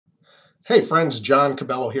Hey friends, John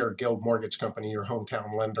Cabello here at Guild Mortgage Company, your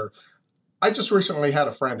hometown lender. I just recently had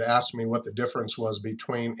a friend ask me what the difference was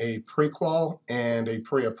between a prequal and a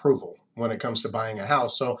pre-approval when it comes to buying a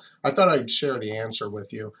house. So I thought I'd share the answer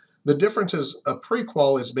with you. The difference is a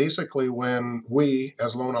prequal is basically when we,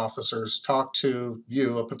 as loan officers, talk to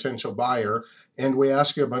you, a potential buyer, and we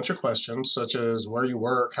ask you a bunch of questions such as where you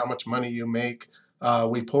work, how much money you make.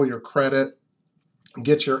 We pull your credit,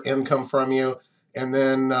 get your income from you, and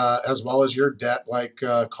then as well as your debt like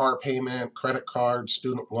car payment, credit card,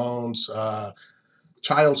 student loans,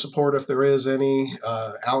 child support if there is any,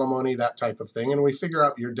 alimony, that type of thing. And we figure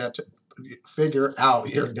out your debt to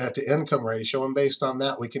income ratio, and based on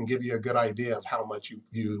that we can give you a good idea of how much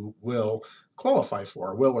you will qualify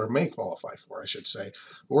for, will or may qualify for, I should say.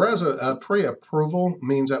 Whereas a pre-approval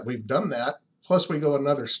means that we've done that, plus we go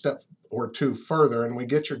another step or two further and we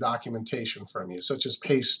get your documentation from you, such as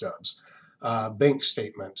pay stubs, bank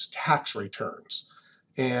statements, tax returns.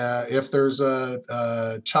 And if there's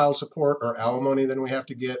a child support or alimony, then we have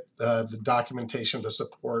to get the documentation to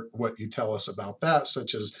support what you tell us about that,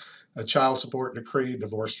 such as a child support decree,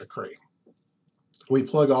 divorce decree. We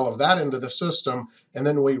plug all of that into the system, and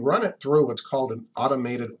then we run it through what's called an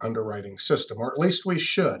automated underwriting system, or at least we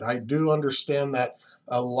should. I do understand that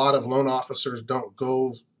a lot of loan officers don't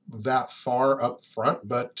go that far up front,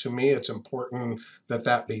 but to me it's important that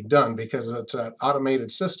that be done because it's an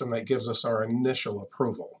automated system that gives us our initial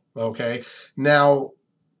approval. Okay, now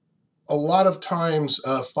a lot of times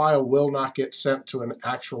a file will not get sent to an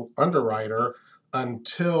actual underwriter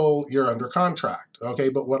until you're under contract. Okay,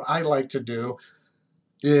 but what I like to do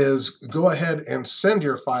is go ahead and send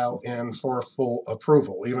your file in for full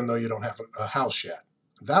approval, even though you don't have a house yet.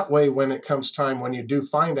 That way, when it comes time, when you do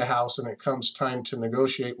find a house and it comes time to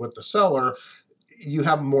negotiate with the seller, you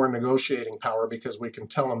have more negotiating power because we can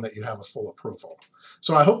tell them that you have a full approval.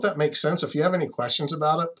 So I hope that makes sense. If you have any questions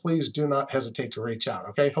about it, please do not hesitate to reach out.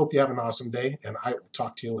 Okay, hope you have an awesome day, and I will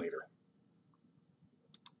talk to you later.